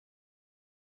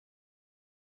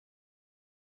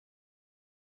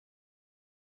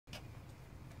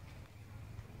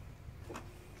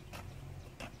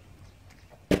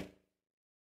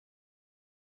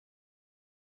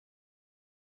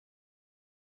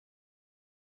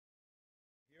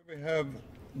We have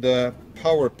the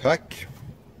power pack,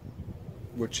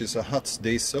 which is a Hutz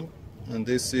diesel, and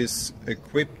this is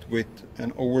equipped with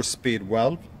an overspeed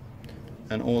valve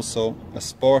and also a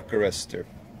spark arrestor.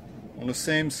 On the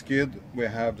same skid we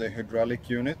have the hydraulic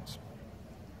unit,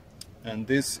 and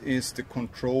this is the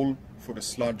control for the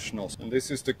sludge nozzle, and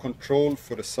this is the control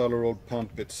for the Salaroll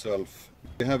pump itself.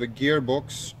 We have a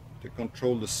gearbox to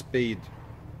control the speed.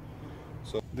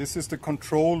 So this is the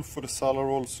control for the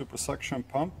Salaroll super suction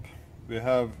pump. We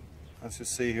have, as you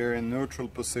see here, in neutral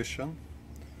position.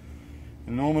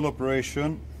 In normal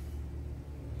operation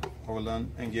I will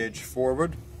then engage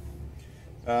forward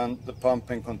and the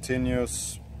pumping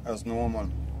continues as normal.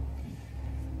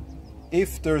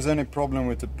 If there is any problem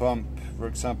with the pump, for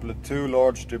example a too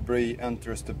large debris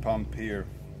enters the pump here,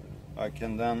 I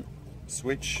can then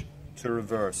switch to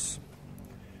reverse.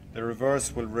 The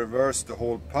reverse will reverse the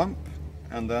whole pump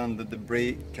and then the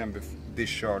debris can be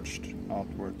discharged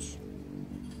outwards.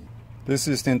 This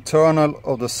is the internal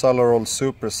of the Salaroll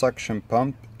super suction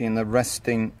pump in a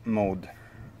resting mode.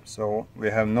 So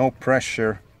we have no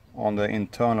pressure on the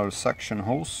internal suction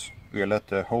hose. We let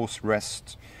the hose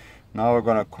rest. Now we're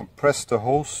going to compress the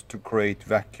hose to create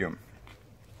vacuum.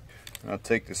 I'll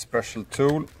take the special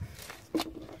tool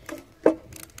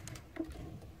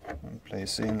and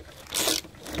place in.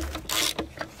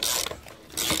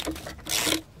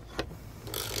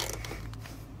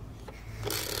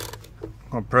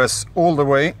 Compress all the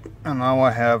way, and now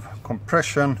I have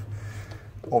compression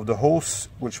of the hose,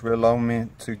 which will allow me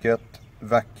to get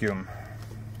vacuum.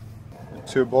 The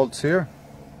two bolts here,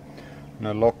 and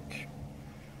I lock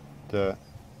the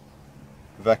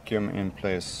vacuum in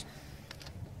place.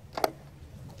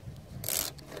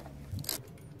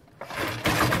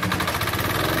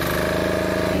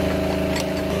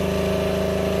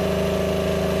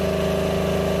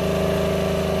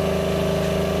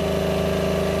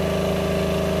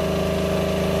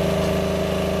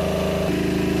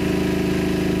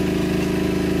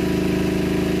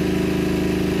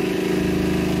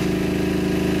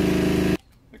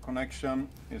 Connection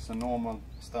is a normal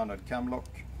standard cam lock.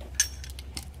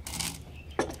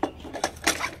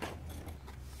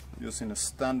 Using a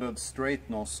standard straight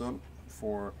nozzle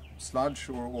for sludge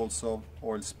or also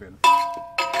oil spill.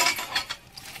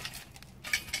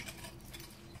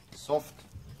 Soft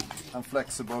and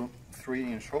flexible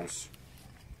 3-inch hose,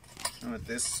 and with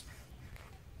this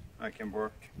I can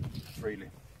work freely.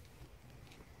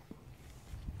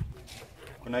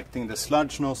 Connecting the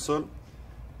sludge nozzle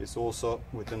is also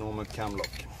with the normal cam lock.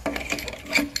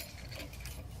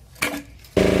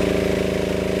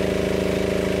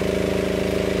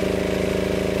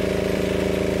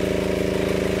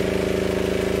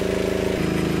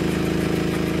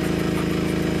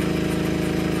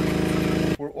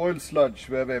 For oil sludge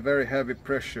we have a very heavy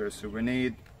pressure, so we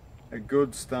need a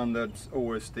good standard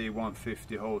OSD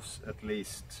 150 hose at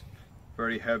least.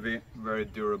 Very heavy, very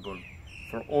durable.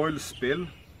 For oil spill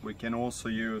we can also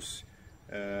use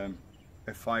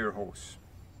a fire hose.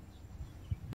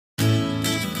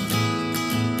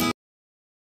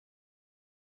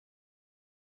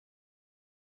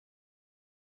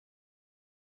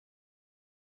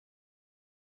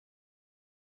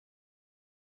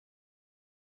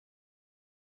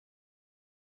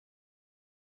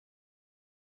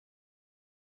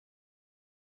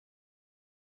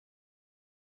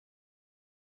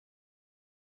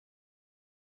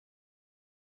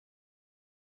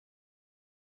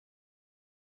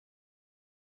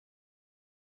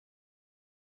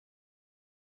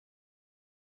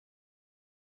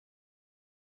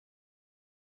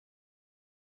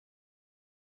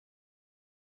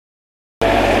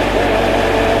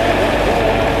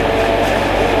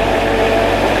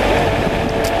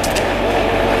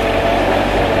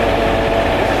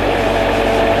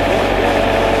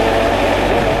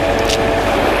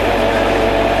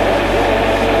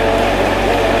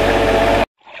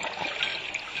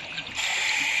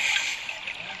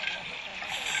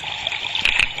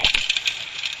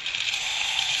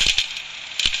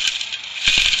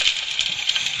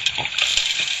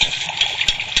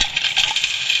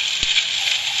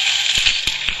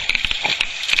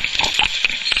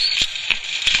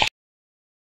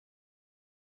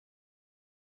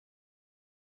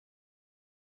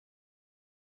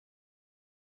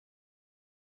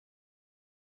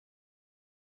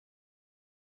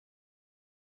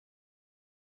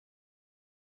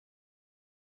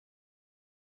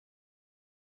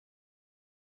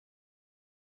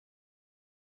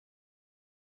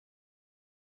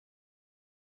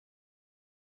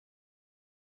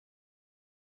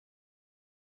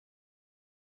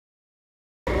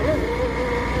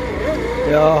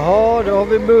 Jaha, då har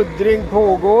vi muddring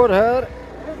pågår här.